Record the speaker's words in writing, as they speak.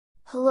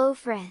Hello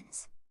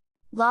friends!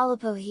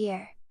 LoLoPo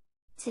here!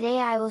 Today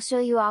I will show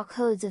you all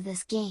codes of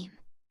this game.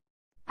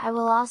 I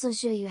will also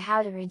show you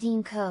how to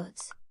redeem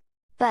codes.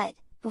 But,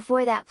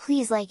 before that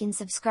please like and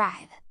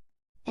subscribe!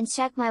 And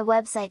check my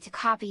website to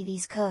copy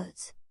these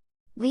codes.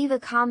 Leave a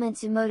comment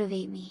to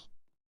motivate me.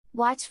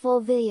 Watch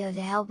full video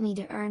to help me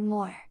to earn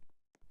more.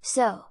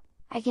 So,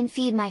 I can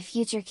feed my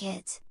future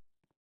kids.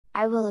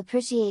 I will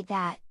appreciate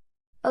that.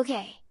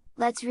 Okay,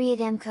 let's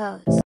redeem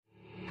codes.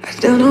 I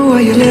don't know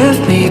why you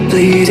left me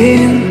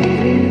bleeding,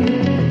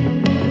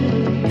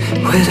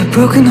 with a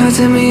broken heart.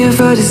 Tell me if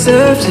I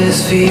deserve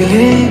this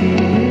feeling.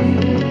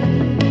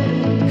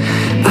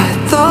 I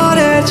thought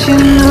that you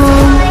know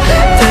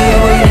that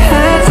we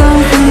had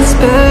something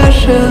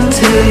special,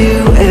 till you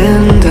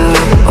end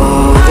up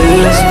all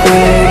this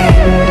way.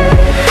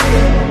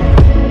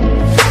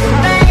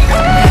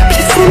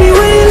 Please tell me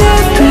why you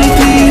left me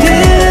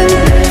bleeding,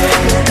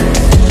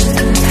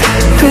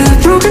 with a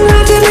broken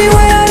heart. Tell me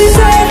why I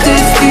deserve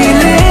this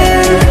feeling.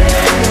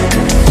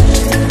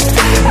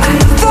 I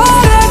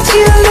thought that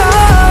you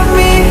loved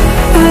me,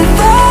 I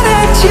thought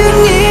that you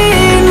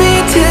need me,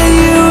 till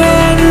you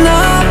end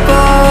up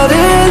all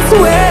this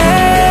way.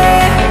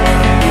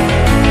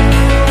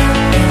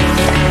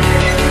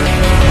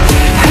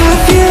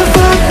 Have you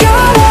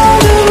forgot all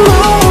the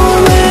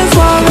moments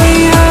while we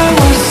had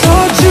was so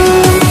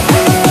true?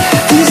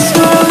 This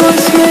world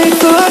was made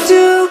for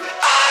two.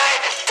 I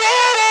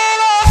did it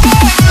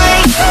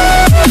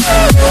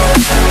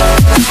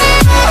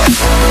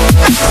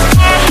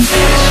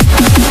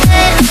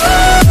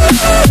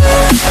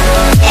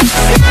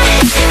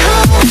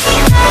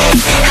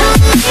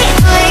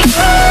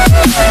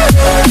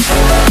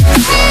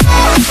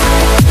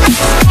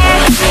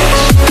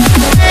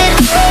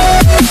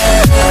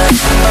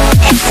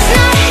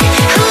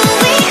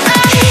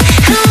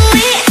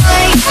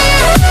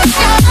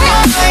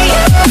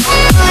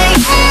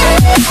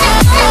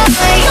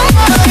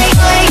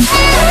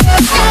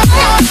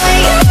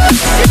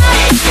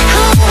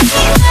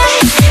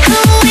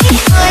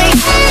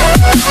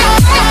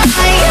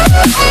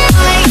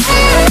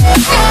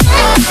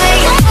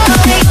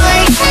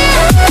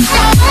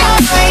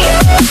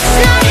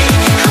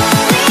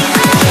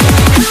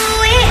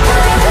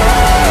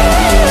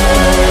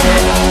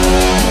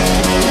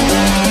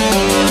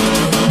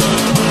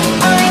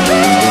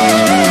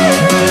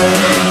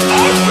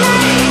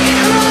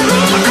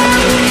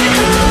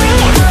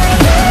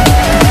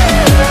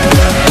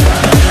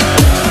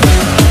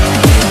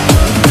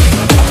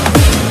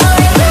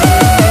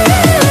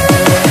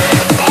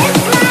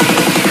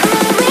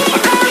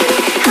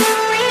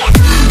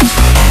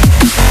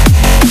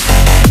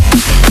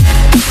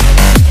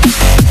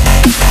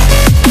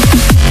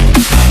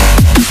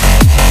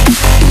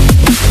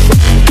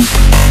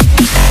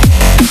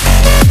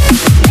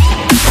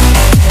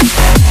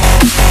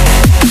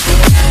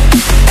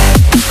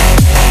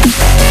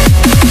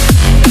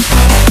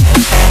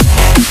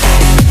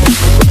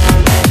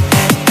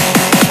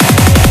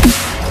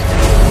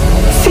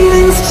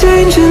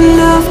change and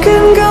love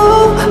can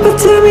go, but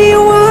tell me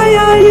why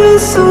are you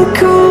so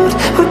cold?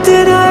 What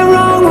did I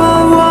wrong?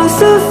 What was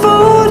the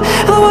fault?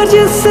 And what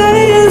you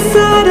say is